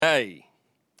Okay,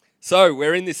 so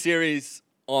we're in this series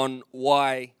on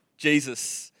why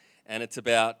Jesus, and it's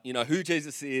about, who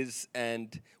Jesus is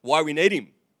and why we need him.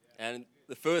 And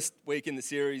the first week in the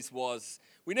series was,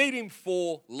 we need him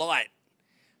for light.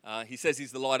 He says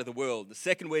he's the light of the world. The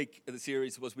second week of the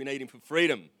series was, we need him for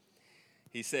freedom.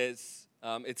 He says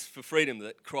it's for freedom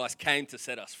that Christ came to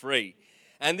set us free.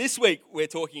 And this week, we're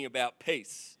talking about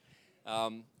peace.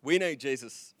 We need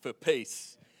Jesus for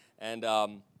peace. And,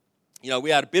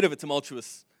 we had a bit of a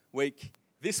tumultuous week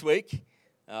this week.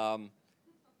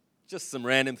 Just some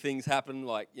random things happened,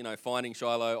 like, finding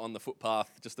Shiloh on the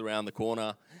footpath just around the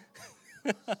corner.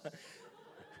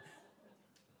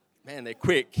 Man, they're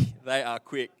quick. They are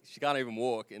quick. She can't even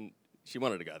walk, and she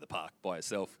wanted to go to the park by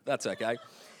herself. That's okay.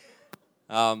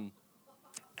 And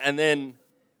then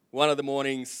one of the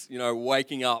mornings,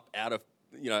 waking up out of,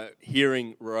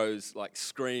 hearing Rose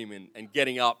scream and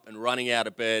getting up and running out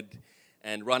of bed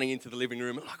and running into the living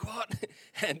room. I'm like, what?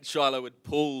 And Shiloh had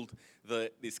pulled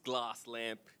this glass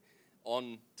lamp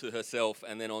onto herself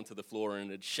and then onto the floor, and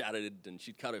it shattered, and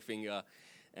she'd cut her finger.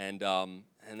 And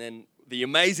then the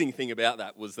amazing thing about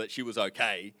that was that she was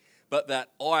okay, but that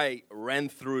I ran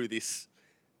through this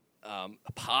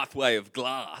pathway of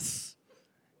glass,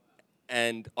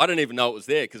 and I didn't even know it was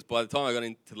there, because by the time I got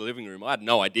into the living room, I had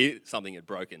no idea something had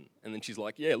broken. And then she's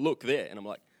like, yeah, look there. And I'm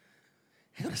like,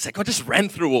 hang on a sec, I just ran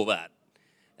through all that.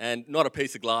 And not a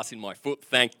piece of glass in my foot,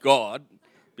 thank God,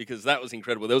 because that was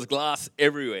incredible. There was glass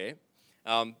everywhere.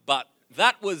 But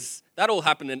that all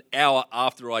happened an hour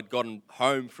after I'd gotten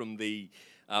home from the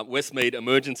Westmead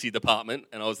Emergency Department,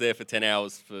 and I was there for 10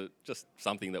 hours for just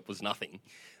something that was nothing.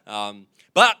 But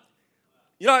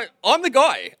I'm the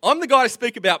guy. I'm the guy to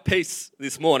speak about peace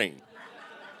this morning.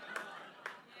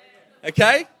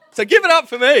 Okay? So give it up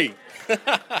for me.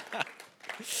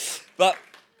 But,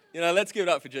 let's give it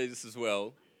up for Jesus as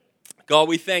well. God,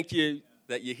 we thank you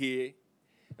that you're here,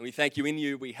 and we thank you in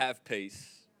you we have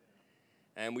peace.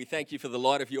 And we thank you for the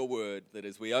light of your word, that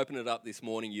as we open it up this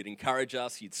morning, you'd encourage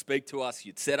us, you'd speak to us,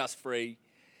 you'd set us free.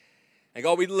 And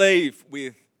God, we'd leave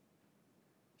with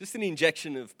just an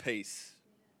injection of peace,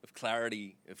 of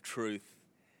clarity, of truth,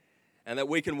 and that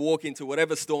we can walk into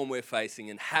whatever storm we're facing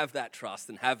and have that trust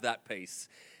and have that peace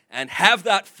and have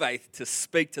that faith to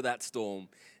speak to that storm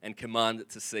and command it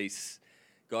to cease.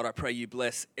 God, I pray you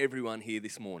bless everyone here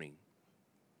this morning.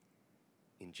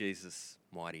 In Jesus'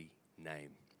 mighty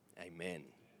name, amen.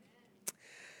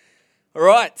 All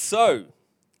right, so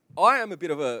I am a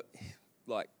bit of a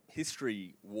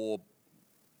history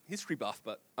buff,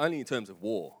 but only in terms of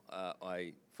war.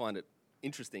 I find it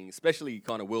interesting, especially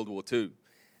kind of World War II.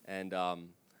 And I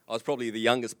was probably the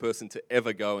youngest person to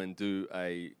ever go and do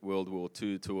a World War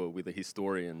II tour with a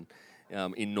historian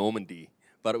in Normandy.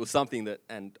 But it was something that,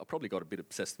 and I probably got a bit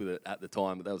obsessed with it at the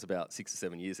time, but that was about 6 or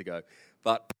 7 years ago.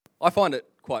 But I find it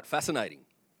quite fascinating.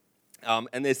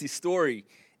 And there's this story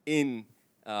that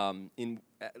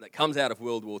comes out of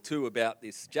World War II about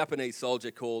this Japanese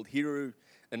soldier called Hiroo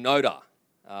Onoda.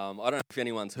 I don't know if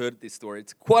anyone's heard this story.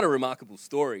 It's quite a remarkable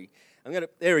story.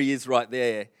 There he is right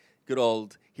there, good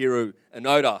old Hiroo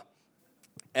Onoda.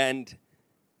 And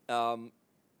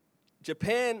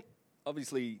Japan,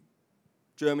 obviously,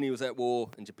 Germany was at war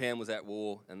and Japan was at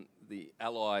war, and the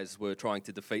Allies were trying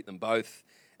to defeat them both.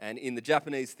 And in the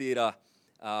Japanese theatre,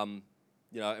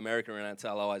 America and its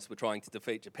allies were trying to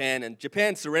defeat Japan, and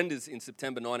Japan surrenders in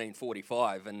September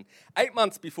 1945. And 8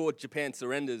 months before Japan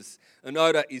surrenders,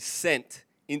 Onoda is sent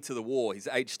into the war. He's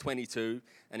aged 22,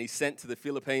 and he's sent to the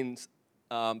Philippines,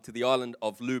 to the island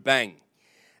of Lubang.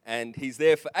 And he's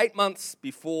there for 8 months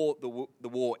before the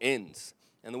war ends.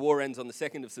 And the war ends on the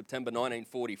 2nd of September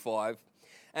 1945.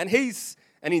 And he's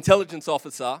an intelligence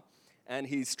officer, and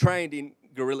he's trained in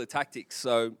guerrilla tactics.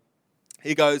 So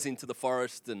he goes into the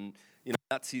forest, and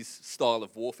that's his style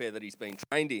of warfare that he's been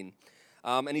trained in.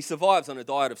 And he survives on a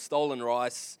diet of stolen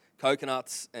rice,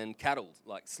 coconuts, and cattle,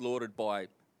 slaughtered by,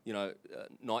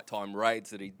 nighttime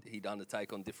raids that he'd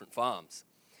undertake on different farms.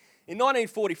 In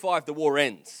 1945, the war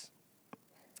ends.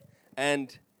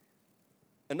 And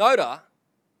Onoda,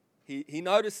 he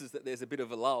notices that there's a bit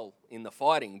of a lull in the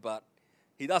fighting, but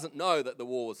he doesn't know that the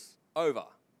war's over.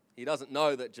 He doesn't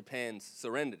know that Japan's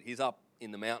surrendered. He's up in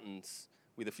the mountains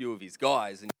with a few of his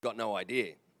guys, and he's got no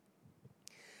idea.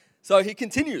 So he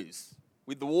continues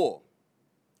with the war.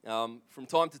 From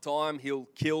time to time, he'll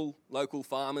kill local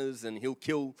farmers, and he'll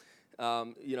kill,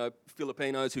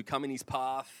 Filipinos who come in his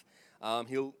path.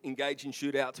 He'll engage in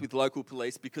shootouts with local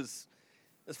police because,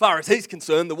 as far as he's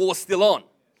concerned, the war's still on.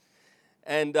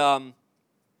 And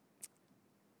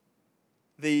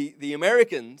the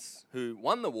Americans who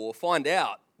won the war find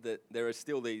out that there are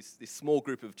still this small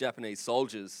group of Japanese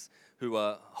soldiers who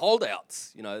are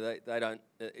holdouts. You know, they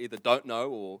don't know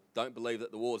or don't believe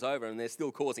that the war's over, and they're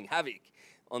still causing havoc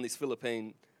on this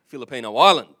Filipino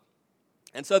island.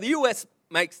 And so the US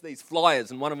makes these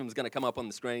flyers, and one of them is going to come up on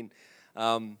the screen.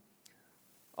 I'm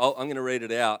going to read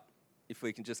it out if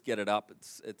we can just get it up.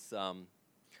 It's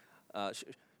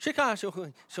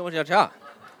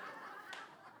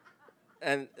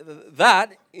and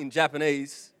that in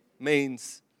Japanese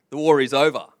means the war is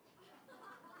over.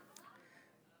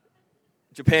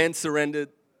 Japan surrendered,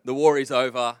 the war is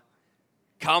over,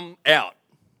 come out.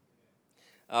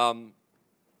 And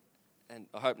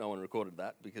I hope no one recorded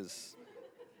that because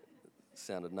it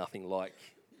sounded nothing like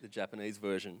the Japanese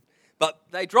version. But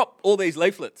they drop all these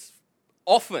leaflets,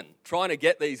 often trying to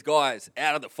get these guys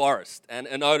out of the forest. And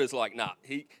Oda's like, nah,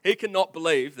 he cannot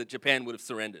believe that Japan would have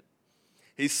surrendered.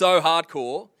 He's so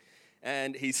hardcore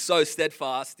and he's so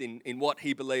steadfast in what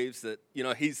he believes that, you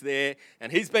know, he's there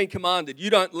and he's been commanded, you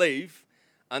don't leave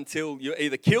until you're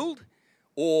either killed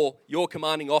or your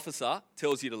commanding officer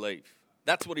tells you to leave.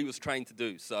 That's what he was trained to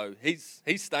do, so he's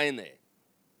staying there.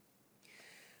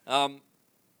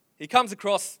 He comes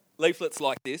across leaflets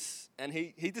like this, and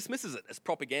he dismisses it as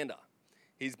propaganda.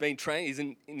 He's been trained, he's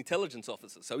an intelligence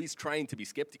officer, so he's trained to be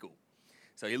skeptical.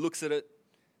 So he looks at it,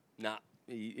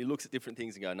 he looks at different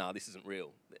things and goes, this isn't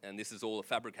real, and this is all a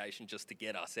fabrication just to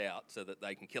get us out so that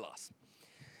they can kill us.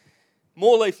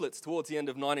 More leaflets towards the end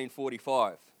of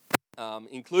 1945,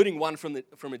 including one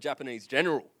from a Japanese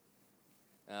general.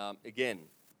 Again,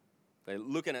 they're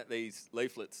looking at these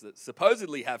leaflets that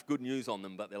supposedly have good news on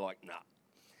them, but they're like,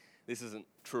 this isn't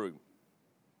true.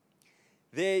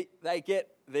 They get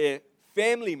their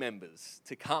family members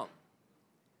to come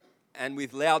and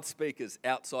with loudspeakers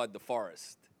outside the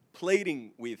forest,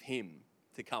 pleading with him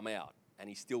to come out, and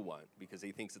he still won't because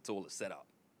he thinks it's all a setup.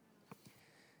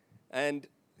 And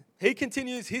he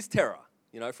continues his terror,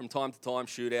 you know, from time to time,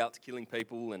 shootouts, killing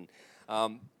people, and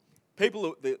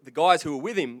people, the guys who were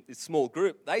with him, this small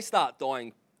group, they start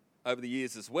dying over the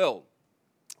years as well.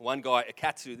 One guy,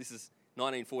 Akatsu, this is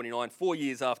 1949, 4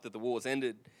 years after the war's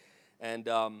ended, and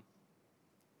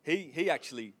he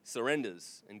actually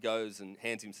surrenders and goes and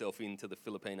hands himself in to the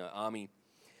Filipino army.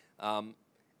 And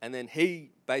then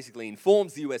he basically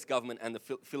informs the US government and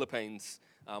the Philippines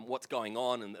what's going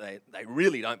on, and they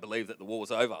really don't believe that the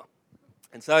war's over.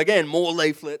 And so again, more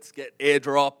leaflets get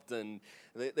airdropped, and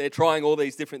they're trying all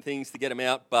these different things to get him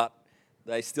out, but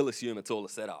they still assume it's all a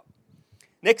setup.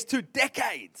 Next 2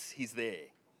 decades, he's there,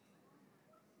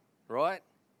 right?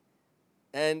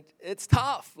 And it's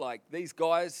tough. Like, these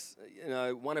guys, you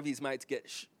know, one of his mates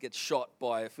gets shot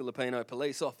by a Filipino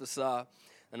police officer,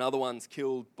 another one's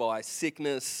killed by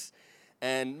sickness,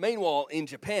 and meanwhile, in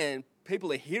Japan,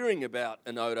 people are hearing about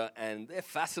Onoda, and they're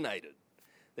fascinated.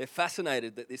 They're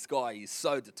fascinated that this guy is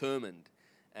so determined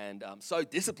and so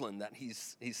disciplined that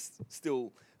he's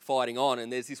still fighting on.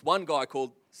 And there's this one guy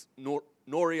called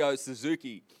Norio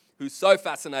Suzuki who's so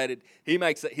fascinated, he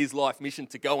makes it his life mission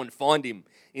to go and find him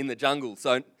in the jungle.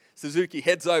 So Suzuki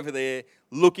heads over there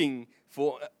looking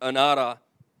for Onoda,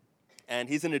 and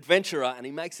he's an adventurer, and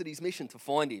he makes it his mission to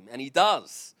find him, and he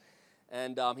does.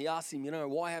 And he asks him,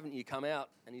 why haven't you come out?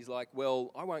 And he's like,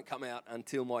 well, I won't come out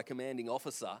until my commanding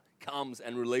officer comes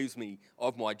and relieves me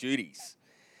of my duties.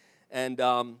 And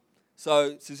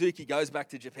so Suzuki goes back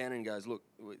to Japan and goes, look,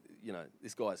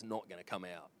 this guy's not going to come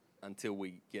out until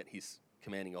we get his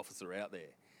commanding officer out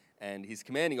there. And his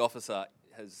commanding officer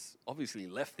has obviously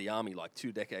left the army like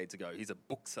 2 decades ago. He's a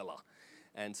bookseller.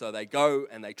 And so they go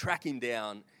and they track him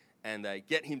down, and they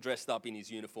get him dressed up in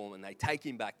his uniform, and they take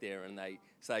him back there, and they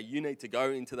say, you need to go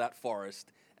into that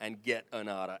forest and get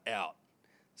Onoda out.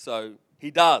 So he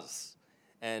does.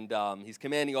 And his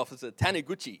commanding officer,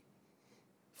 Taniguchi,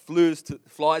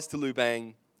 flies to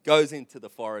Lubang, goes into the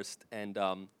forest, and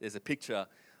there's a picture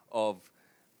of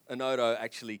Onoda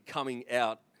actually coming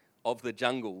out of the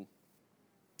jungle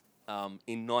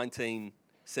in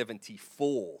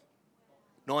 1974.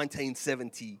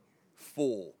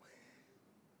 1974.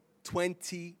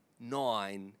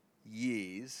 29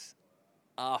 years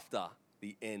after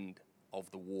the end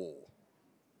of the war,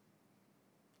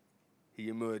 he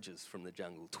emerges from the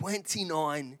jungle.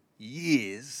 29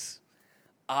 years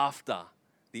after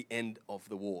the end of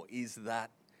the war. Is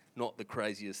that not the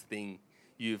craziest thing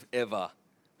you've ever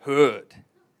heard?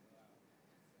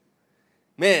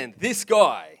 Man, this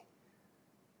guy,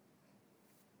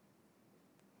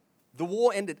 the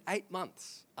war ended 8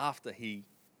 months after he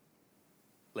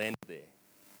landed there.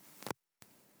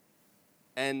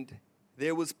 And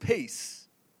there was peace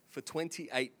for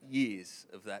 28 years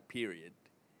of that period.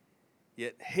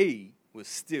 Yet he was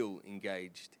still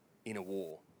engaged in a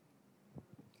war.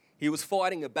 He was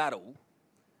fighting a battle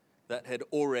that had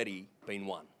already been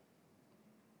won.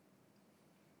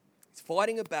 He's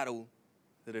fighting a battle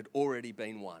that had already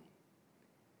been won.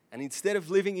 And instead of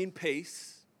living in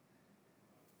peace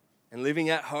and living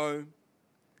at home,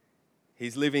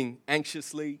 he's living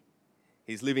anxiously,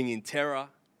 he's living in terror,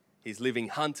 he's living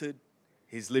hunted,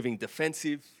 he's living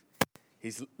defensive,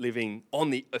 he's living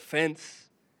on the offense,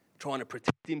 trying to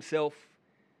protect himself.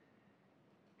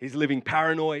 He's living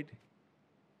paranoid.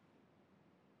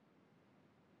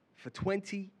 For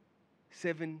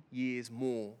 27 years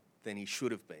more than he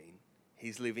should have been,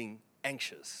 he's living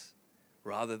anxious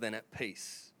rather than at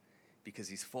peace because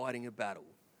he's fighting a battle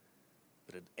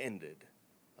that had ended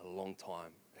a long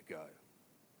time ago.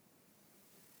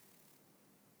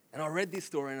 And I read this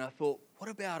story and I thought, what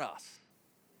about us?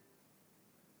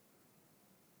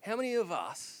 How many of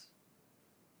us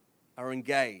are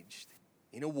engaged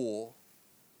in a war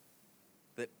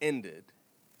that ended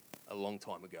a long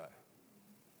time ago?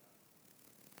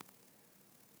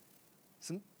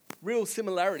 Some real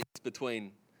similarities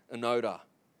between Enoda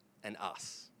and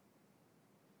us.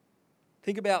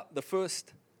 Think about the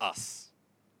first us,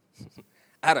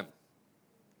 Adam.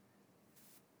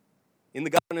 In the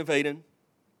Garden of Eden,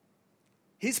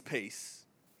 his peace,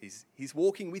 he's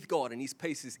walking with God and his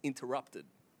peace is interrupted,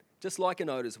 just like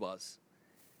Enoda's was.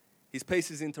 His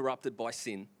peace is interrupted by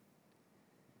sin.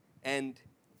 And,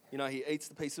 he eats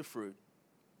the piece of fruit.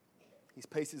 His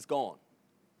peace is gone.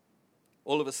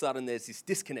 All of a sudden, there's this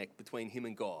disconnect between him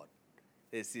and God.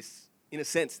 There's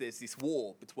this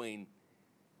war between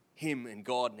him and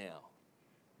God now.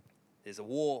 There's a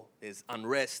war, there's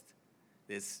unrest,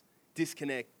 there's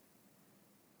disconnect,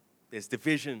 there's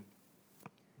division.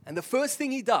 And the first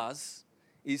thing he does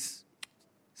is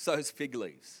sows fig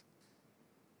leaves.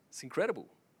 It's incredible.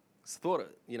 It's thought,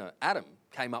 Adam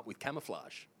came up with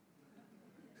camouflage.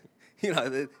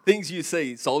 The things you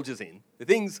see soldiers in, the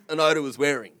things Enoda was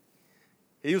wearing.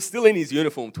 He was still in his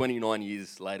uniform 29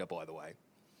 years later, by the way.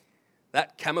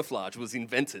 That camouflage was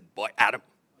invented by Adam,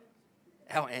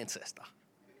 our ancestor.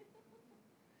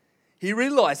 He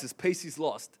realizes peace is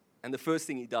lost, and the first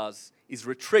thing he does is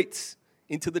retreats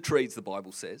into the trees, the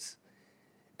Bible says,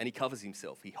 and he covers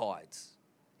himself, he hides,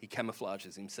 he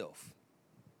camouflages himself.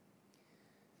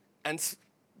 And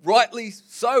rightly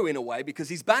so in a way, because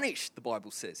he's banished, the Bible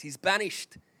says. He's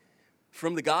banished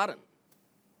from the garden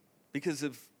because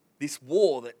of this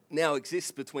war that now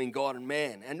exists between God and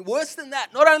man. And worse than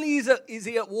that, not only is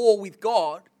he at war with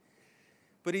God,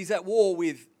 but he's at war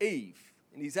with Eve.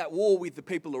 And he's at war with the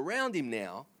people around him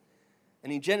now.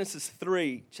 And in Genesis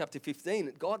 3, chapter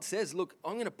 15, God says, look,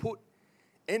 I'm going to put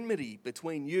enmity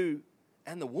between you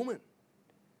and the woman.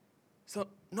 So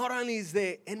not only is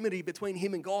there enmity between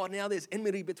him and God, now there's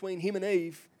enmity between him and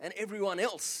Eve and everyone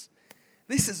else.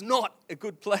 This is not a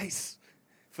good place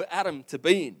for Adam to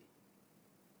be in.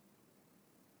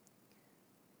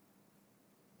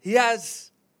 He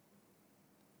has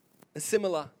a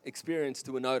similar experience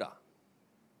to Enoda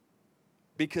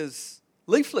because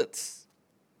leaflets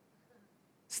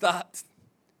start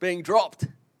being dropped.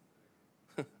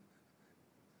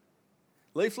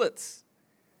 Leaflets.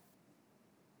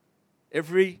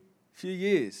 Every few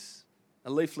years,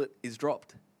 a leaflet is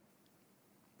dropped.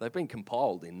 They've been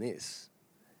compiled in this.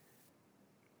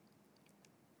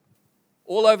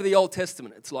 All over the Old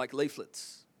Testament, it's like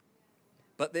leaflets.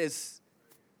 But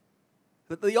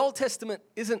the Old Testament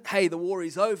isn't, hey, the war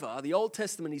is over. The Old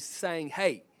Testament is saying,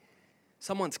 hey,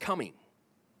 someone's coming.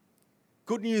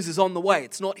 Good news is on the way.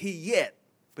 It's not here yet,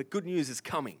 but good news is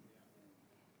coming.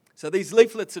 So these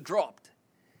leaflets are dropped.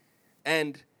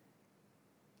 And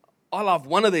I love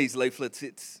one of these leaflets.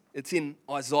 It's in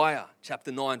Isaiah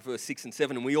chapter 9, verse 6 and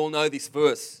 7. And we all know this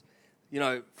verse.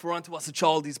 For unto us a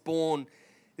child is born.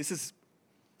 This is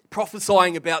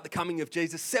prophesying about the coming of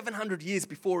Jesus 700 years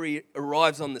before he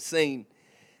arrives on the scene.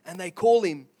 And they call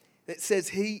him, it says,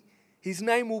 his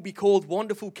name will be called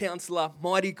Wonderful Counselor,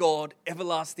 Mighty God,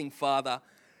 Everlasting Father,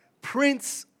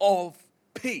 Prince of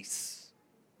Peace.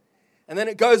 And then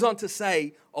it goes on to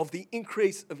say, of the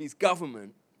increase of his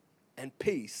government and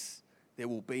peace, there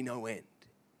will be no end.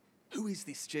 Who is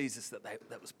this Jesus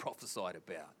that was prophesied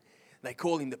about? They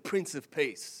call him the Prince of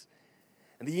Peace.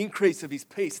 And the increase of his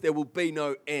peace, there will be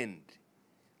no end.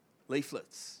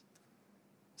 Leaflets.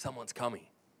 Someone's coming.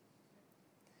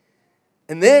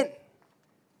 And then,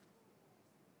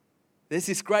 there's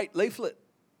this great leaflet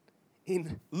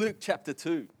in Luke chapter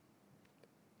 2.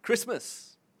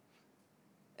 Christmas.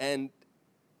 And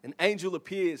an angel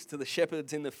appears to the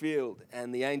shepherds in the field,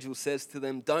 and the angel says to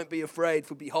them, don't be afraid,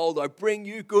 for behold, I bring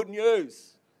you good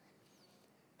news.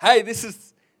 Hey, this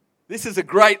is a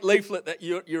great leaflet that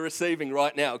you're receiving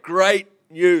right now. Great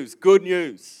news, good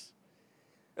news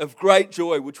of great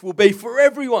joy, which will be for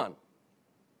everyone.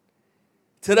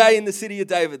 Today in the city of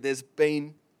David, there's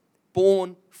been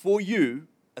born for you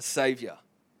a Saviour,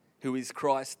 who is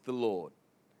Christ the Lord.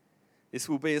 This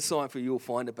will be a sign for you will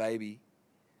find a baby.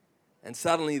 And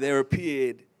suddenly there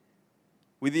appeared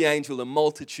with the angel a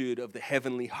multitude of the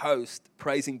heavenly host,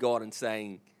 praising God and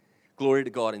saying, glory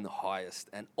to God in the highest,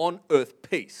 and on earth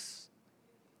peace.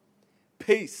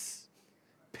 Peace,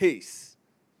 peace,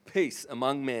 peace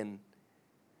among men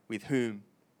with whom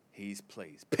he is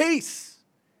pleased. Peace.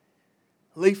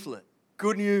 Leaflet.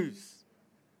 Good news.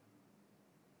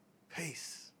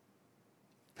 Peace.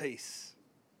 Peace.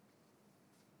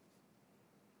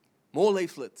 More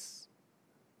leaflets.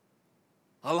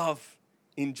 I love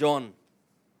in John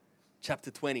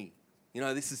chapter 20. You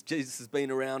know, Jesus has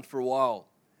been around for a while.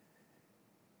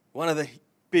 One of the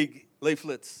big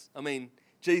leaflets. I mean,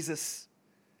 Jesus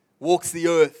walks the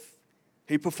earth.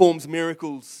 He performs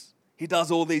miracles. He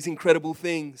does all these incredible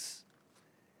things.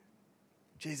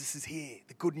 Jesus is here.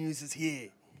 The good news is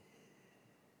here.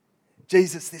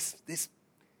 Jesus, this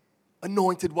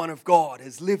anointed one of God,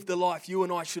 has lived the life you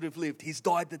and I should have lived. He's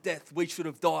died the death we should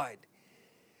have died.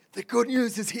 The good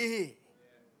news is here.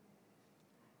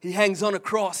 He hangs on a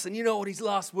cross, and you know what his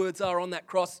last words are on that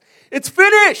cross? It's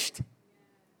finished.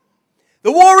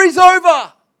 The war is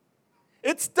over.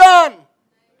 It's done.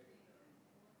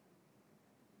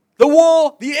 The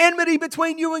war, the enmity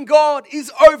between you and God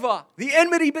is over. The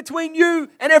enmity between you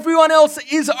and everyone else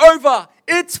is over.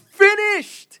 It's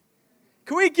finished.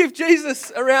 Can we give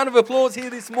Jesus a round of applause here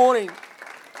this morning?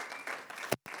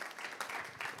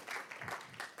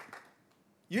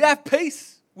 You have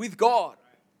peace with God.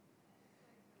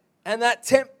 And that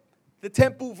the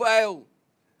temple veil,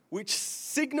 which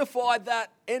signified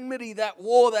that enmity, that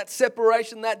war, that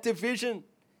separation, that division,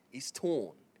 is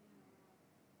torn.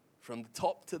 From the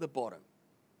top to the bottom.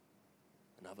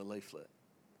 Another leaflet.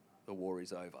 The war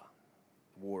is over.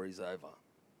 The war is over.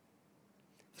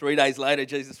 3 days later,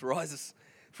 Jesus rises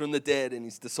from the dead and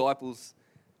his disciples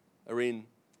are in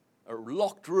a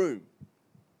locked room.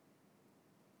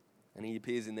 And he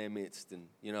appears in their midst. And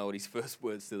you know what his first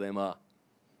words to them are?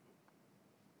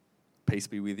 Peace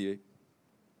be with you.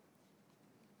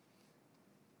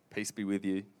 Peace be with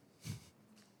you.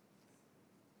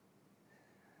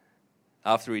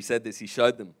 After he said this, he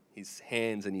showed them his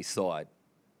hands and his side.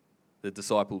 The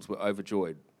disciples were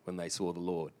overjoyed when they saw the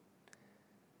Lord.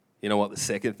 You know what the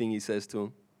second thing he says to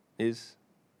them is?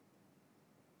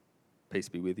 Peace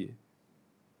be with you.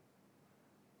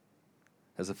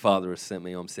 As the Father has sent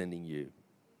me, I'm sending you.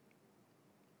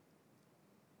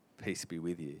 Peace be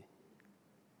with you.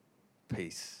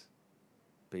 Peace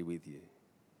be with you.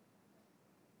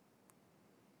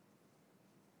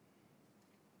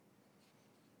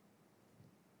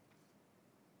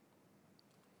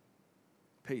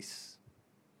 Peace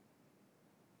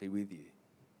be with you.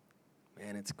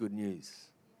 Man, it's good news.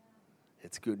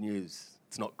 It's good news.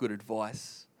 It's not good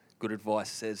advice. Good advice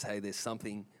says, hey, there's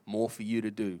something more for you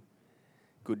to do.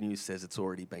 Good news says it's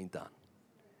already been done.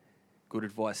 Good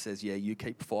advice says, yeah, you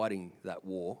keep fighting that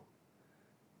war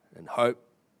and hope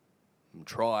and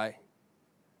try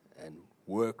and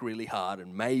work really hard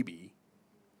and maybe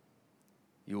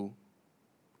you'll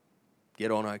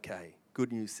get on okay.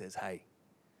 Good news says, hey,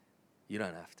 you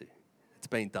don't have to. It's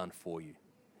been done for you.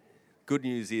 Good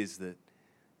news is that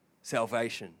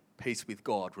salvation, peace with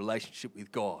God, relationship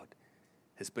with God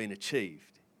has been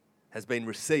received.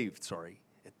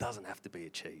 It doesn't have to be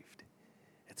achieved.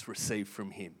 It's received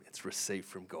from him. It's received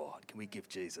from God. Can we give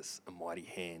Jesus a mighty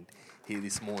hand here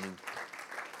this morning?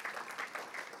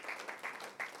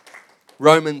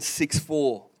 Romans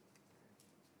 6:4,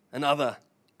 another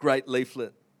great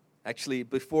leaflet. Actually,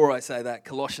 before I say that,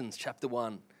 Colossians chapter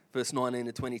 1, verse 19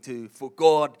 to 22. For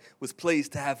God was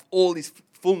pleased to have all his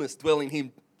fullness dwell in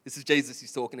him. This is Jesus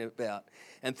he's talking about.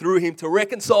 And through him to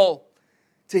reconcile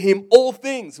to him all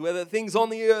things, whether things on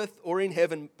the earth or in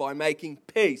heaven, by making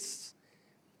peace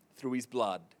through his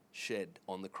blood shed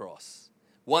on the cross.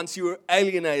 Once you were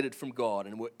alienated from God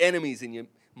and were enemies in your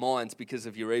minds because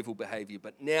of your evil behavior,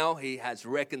 but now he has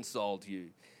reconciled you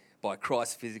by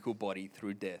Christ's physical body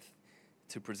through death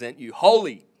to present you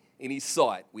holy in his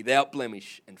sight, without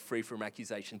blemish and free from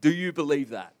accusation. Do you believe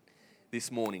that this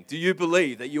morning? Do you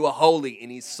believe that you are holy in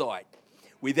his sight,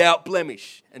 without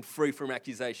blemish and free from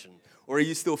accusation? Or are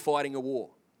you still fighting a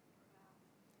war?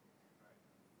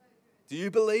 Do you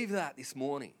believe that this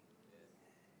morning?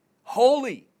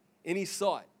 Holy in his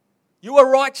sight. You are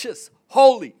righteous,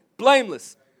 holy,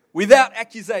 blameless, without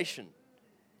accusation.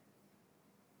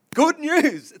 Good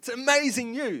news. It's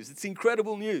amazing news. It's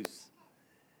incredible news.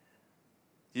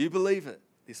 Do you believe it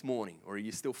this morning, or are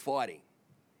you still fighting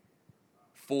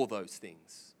for those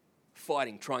things?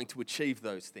 Fighting, trying to achieve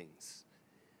those things.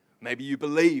 Maybe you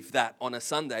believe that on a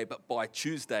Sunday, but by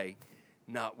Tuesday,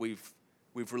 we've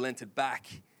relented back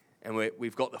and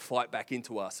we've got the fight back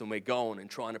into us and we're going and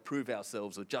trying to prove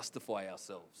ourselves or justify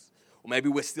ourselves. Or maybe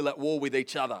we're still at war with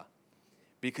each other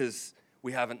because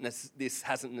this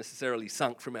hasn't necessarily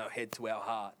sunk from our head to our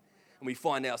heart. And we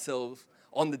find ourselves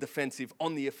on the defensive,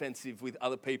 on the offensive with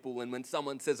other people. And when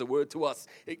someone says a word to us,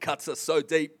 it cuts us so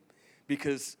deep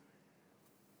because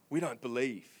we don't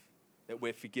believe that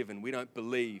we're forgiven. We don't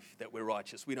believe that we're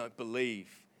righteous. We don't believe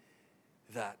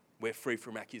that we're free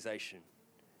from accusation.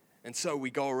 And so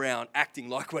we go around acting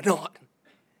like we're not.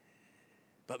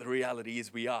 But the reality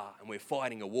is we are, and we're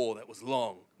fighting a war that was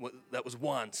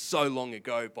won so long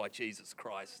ago by Jesus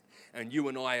Christ. And you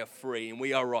and I are free, and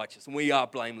we are righteous, and we are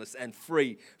blameless, and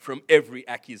free from every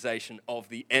accusation of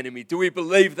the enemy. Do we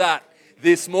believe that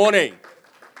this morning?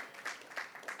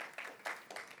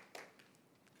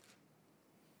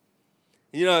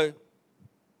 You know,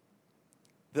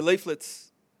 the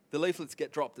leaflets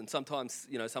get dropped, and sometimes,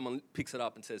 someone picks it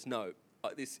up and says, "No,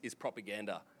 this is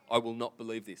propaganda. I will not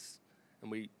believe this."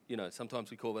 And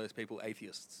sometimes we call those people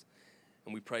atheists,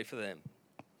 and we pray for them.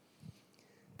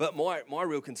 But my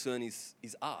real concern is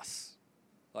us,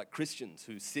 like Christians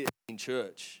who sit in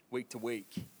church week to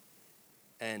week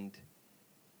and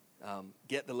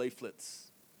get the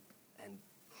leaflets. And,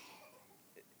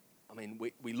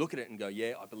 we look at it and go,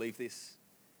 yeah, I believe this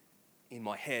in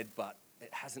my head, but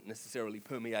it hasn't necessarily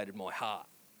permeated my heart.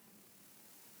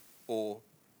 Or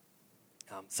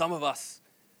some of us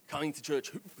coming to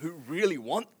church who really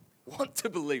want to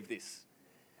believe this.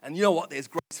 And you know what? There's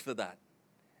grace for that.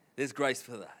 There's grace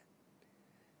for that.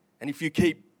 And if you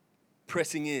keep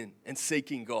pressing in and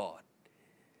seeking God,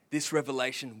 this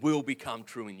revelation will become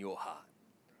true in your heart.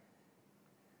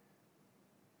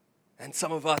 And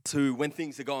some of us who, when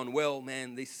things are going well,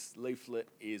 man, this leaflet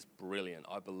is brilliant.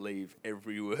 I believe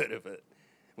every word of it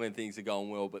when things are going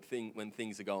well. But when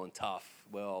things are going tough,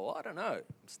 well, I don't know.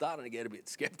 I'm starting to get a bit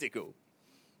skeptical.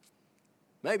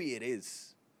 Maybe it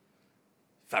is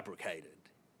fabricated.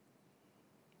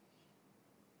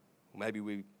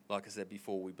 Maybe like I said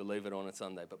before, we believe it on a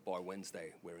Sunday, but by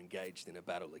Wednesday, we're engaged in a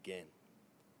battle again.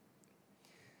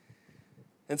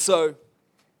 And so,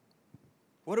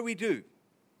 what do we do?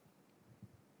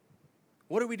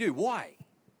 What do we do? Why? I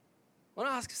want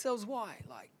to ask ourselves why.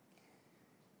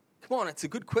 Come on, it's a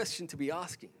good question to be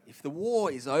asking. If the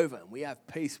war is over and we have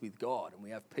peace with God and we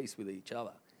have peace with each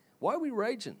other, why are we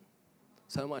raging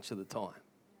so much of the time?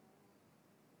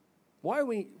 Why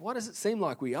does it seem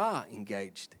like we are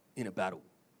engaged in a battle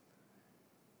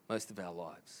most of our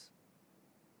lives?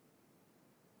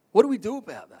 What do we do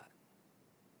about that?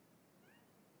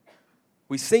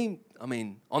 We seem,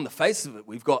 on the face of it,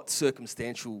 we've got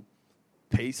circumstantial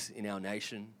peace in our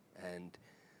nation, and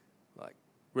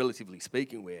relatively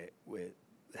speaking, we're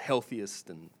the healthiest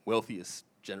and wealthiest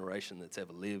generation that's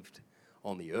ever lived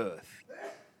on the earth.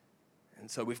 And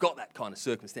so we've got that kind of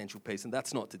circumstantial peace, and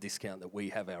that's not to discount that we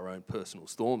have our own personal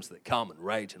storms that come and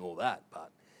rage and all that, but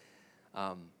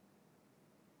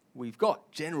we've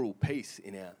got general peace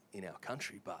in our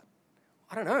country. But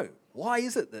I don't know, why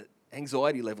is it that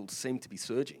anxiety levels seem to be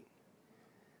surging?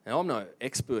 Now, I'm no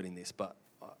expert in this, but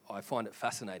I find it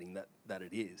fascinating that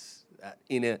it is. That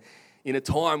in a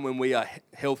time when we are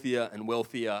healthier and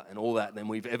wealthier and all that than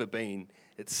we've ever been,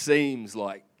 it seems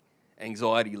like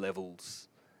anxiety levels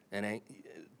and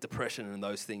depression and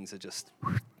those things are just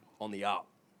on the up.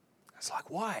 It's like,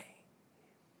 why?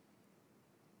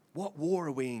 What war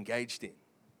are we engaged in?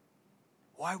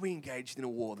 Why are we engaged in a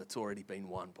war that's already been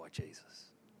won by Jesus?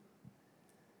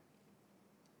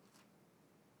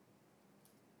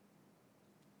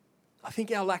 I think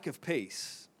our lack of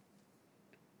peace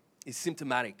is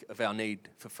symptomatic of our need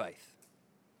for faith.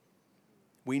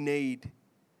 We need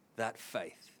that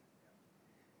faith.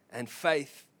 And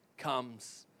faith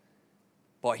comes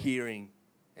by hearing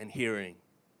and hearing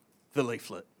the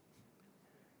leaflet,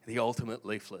 the ultimate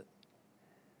leaflet.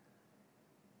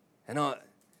 And I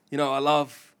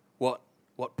love what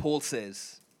Paul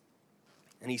says.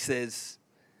 And he says,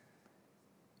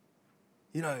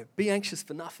 be anxious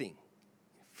for nothing.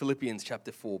 Philippians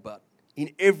chapter 4, but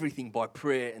in everything by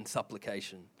prayer and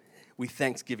supplication, with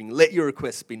thanksgiving, let your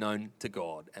requests be known to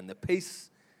God, and the peace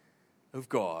of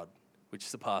God, which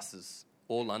surpasses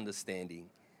all understanding,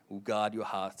 will guard your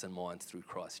hearts and minds through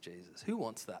Christ Jesus. Who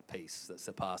wants that peace that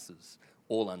surpasses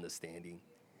all understanding?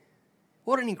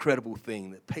 What an incredible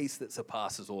thing, that peace that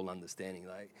surpasses all understanding.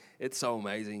 Like, it's so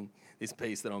amazing. This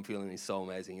peace that I'm feeling is so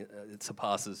amazing. It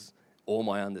surpasses all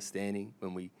my understanding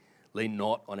when we lean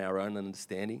not on our own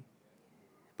understanding,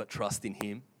 but trust in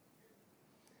him.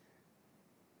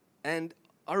 And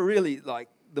I really,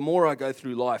 the more I go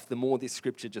through life, the more this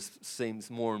scripture just seems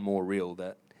more and more real,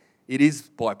 that it is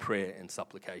by prayer and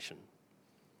supplication,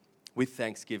 with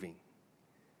thanksgiving,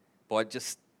 by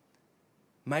just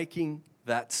making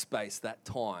that space, that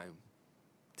time,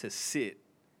 to sit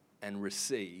and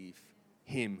receive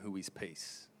him who is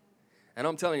peace. And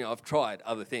I'm telling you, I've tried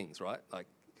other things, right? Like,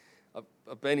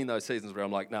 I've been in those seasons where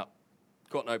I'm like, no,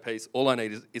 got no peace. All I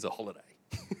need is a holiday.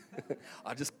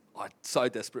 I'm so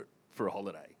desperate for a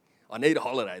holiday. I need a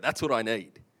holiday. That's what I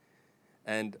need.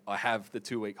 And I have the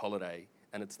 2-week holiday,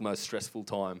 and it's the most stressful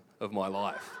time of my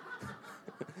life.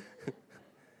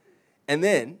 And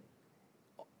then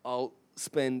I'll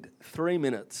spend 3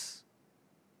 minutes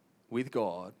with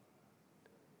God,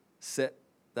 set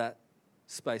that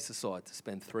space aside to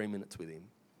spend 3 minutes with him.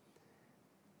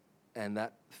 And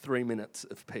that 3 minutes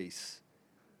of peace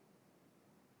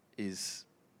is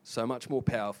so much more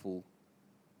powerful,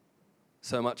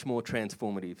 so much more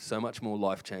transformative, so much more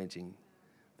life-changing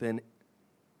than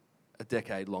a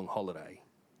decade-long holiday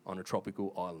on a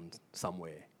tropical island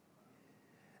somewhere.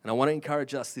 And I want to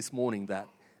encourage us this morning that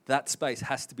that space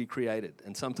has to be created.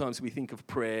 And sometimes we think of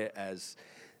prayer as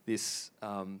this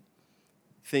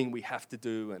thing we have to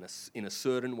do in a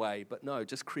certain way. But no,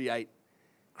 just create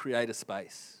a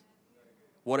space.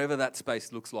 Whatever that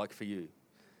space looks like for you.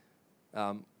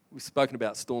 We've spoken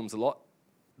about storms a lot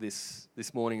this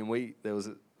morning. And there was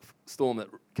a storm that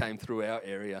came through our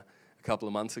area a couple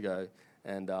of months ago.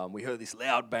 And we heard this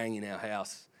loud bang in our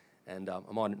house. And I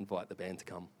might invite the band to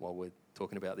come while we're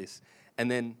talking about this. And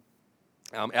then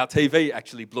our TV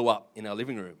actually blew up in our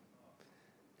living room.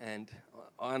 And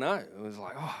I know, it was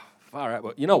like, oh, far out.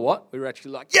 But you know what? We were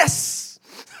actually like, yes!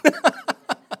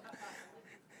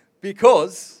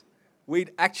 Because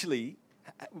we'd actually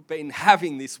been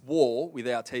having this war with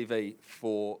our TV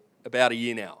for about a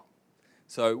year now.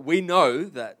 So we know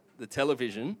that the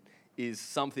television is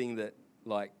something that,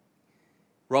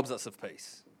 robs us of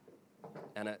peace.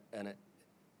 And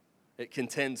it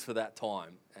contends for that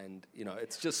time. And,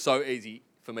 it's just so easy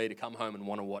for me to come home and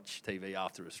want to watch TV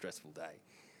after a stressful day.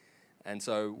 And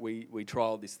so we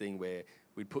trialled this thing where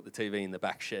we'd put the TV in the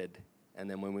back shed, and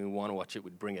then when we want to watch it,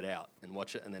 we'd bring it out and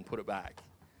watch it and then put it back.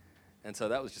 And so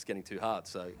that was just getting too hard.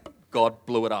 So God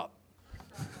blew it up.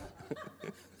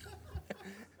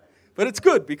 But it's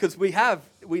good because we create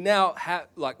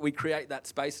that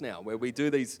space now where we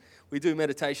do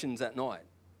meditations at night.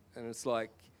 And it's like,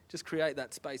 just create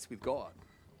that space with God.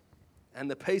 And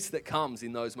the peace that comes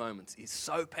in those moments is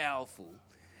so powerful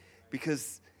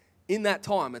because in that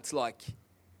time, it's like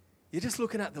you're just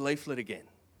looking at the leaflet again.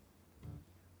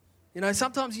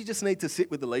 Sometimes you just need to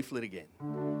sit with the leaflet again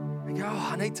and go,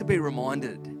 I need to be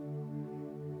reminded.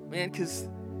 Man, because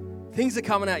things are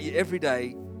coming at you every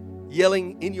day,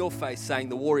 yelling in your face, saying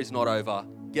the war is not over,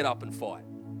 get up and fight.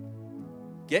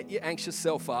 Get your anxious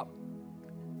self up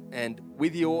and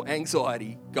with your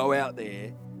anxiety, go out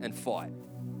there and fight.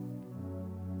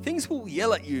 Things will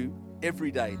yell at you every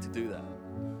day to do that.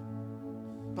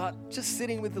 But just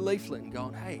sitting with the leaflet and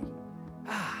going, hey,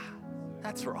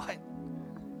 that's right.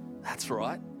 That's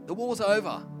right. The war's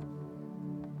over.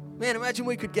 Man, imagine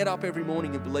we could get up every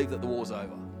morning and believe that the war's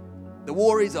over. The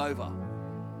war is over.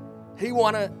 He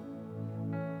won it.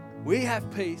 We have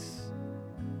peace.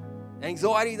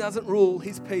 Anxiety doesn't rule.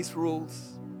 His peace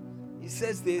rules. He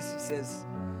says this. He says,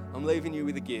 I'm leaving you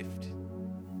with a gift.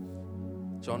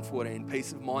 John 14,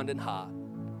 peace of mind and heart.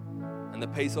 And the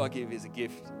peace I give is a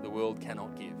gift the world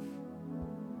cannot give.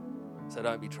 So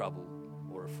don't be troubled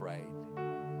or afraid.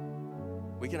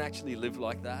 We can actually live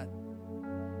like that.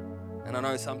 And I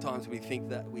know sometimes we think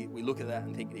that, we look at that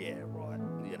and think, yeah, right,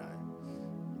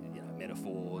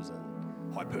 metaphors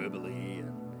and hyperbole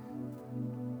and,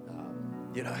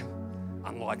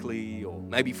 unlikely or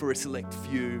maybe for a select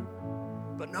few.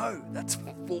 But no, that's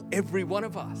for every one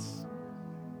of us.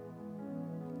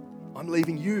 I'm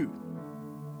leaving you,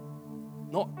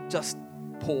 not just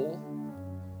Paul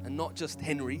and not just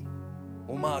Henry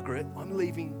or Margaret. I'm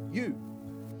leaving you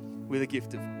with a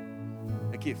gift,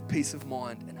 peace of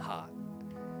mind and heart.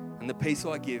 And the peace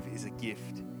I give is a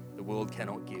gift the world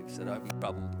cannot give, so don't be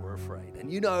troubled or afraid.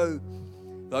 And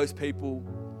those people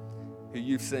who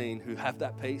you've seen who have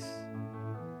that peace,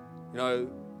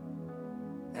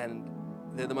 and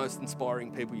they're the most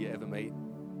inspiring people you ever meet.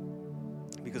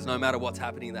 Because no matter what's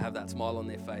happening, they have that smile on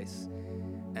their face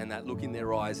and that look in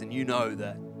their eyes, and you know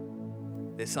that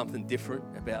there's something different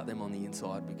about them on the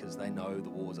inside because they know the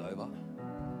war's over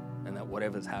and that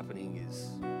whatever's happening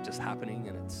is just happening,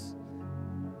 and it's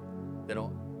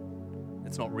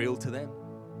not real to them.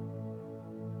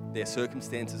 Their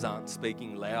circumstances aren't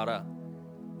speaking louder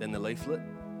than the leaflet.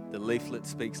 The leaflet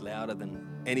speaks louder than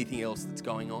anything else that's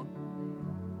going on.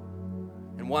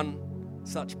 And one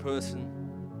such person,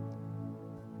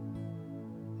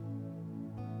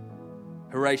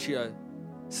 Horatio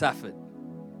Safford,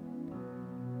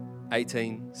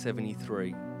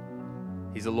 1873.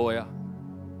 He's a lawyer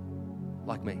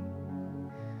like me.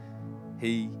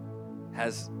 He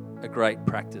has a great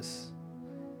practice.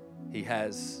 He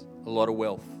has a lot of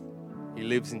wealth. He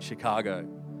lives in Chicago,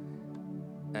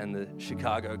 and the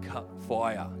Chicago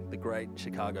fire, the great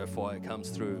Chicago fire, comes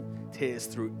through, tears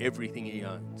through everything he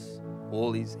owns.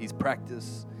 All his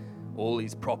practice, all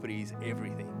his properties,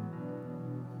 everything.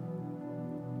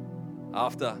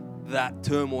 After that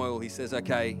turmoil, he says,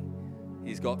 okay,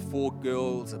 he's got 4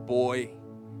 girls, a boy,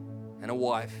 and a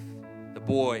wife. The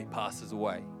boy passes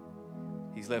away.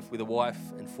 He's left with a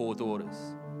wife and 4 daughters.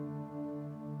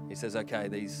 He says, okay,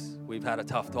 we've had a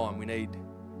tough time. We need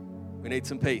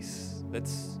some peace.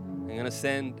 I'm going to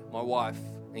send my wife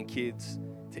and kids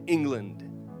to England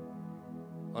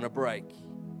on a break.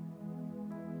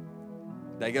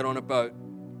 They get on a boat.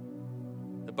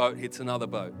 The boat hits another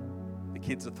boat. The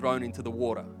kids are thrown into the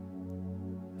water.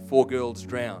 4 girls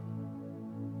drown.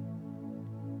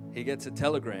 He gets a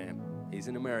telegram. He's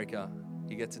in America.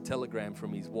 He gets a telegram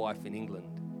from his wife in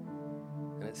England.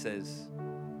 And it says,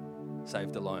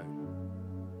 saved alone.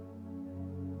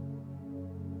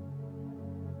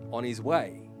 On his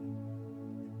way,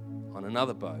 on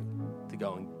another boat to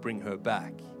go and bring her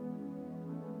back,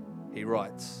 he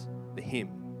writes the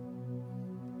hymn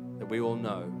that we all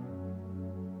know,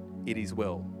 "It is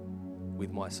well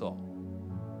with my soul."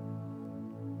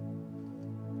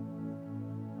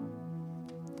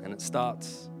 And it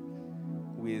starts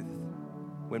with,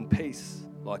 when peace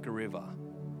like a river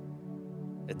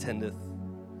attendeth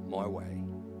my way,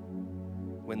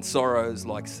 when sorrows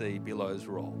like sea billows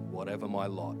roll, whatever my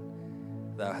lot,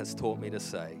 thou hast taught me to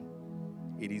say,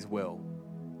 it is well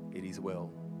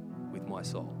with my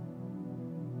soul.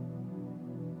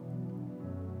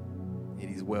 It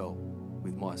is well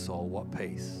with my soul. What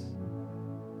peace.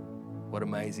 What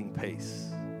amazing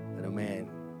peace that a man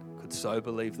could so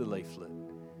believe the leaflet,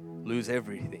 lose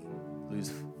everything,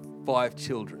 lose 5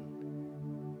 children,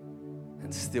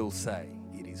 and still say,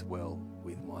 it is well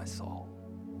with my soul.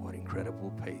 What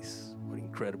incredible peace, what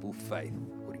incredible faith,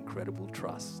 what incredible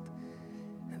trust.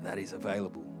 And that is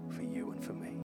available for you and for me.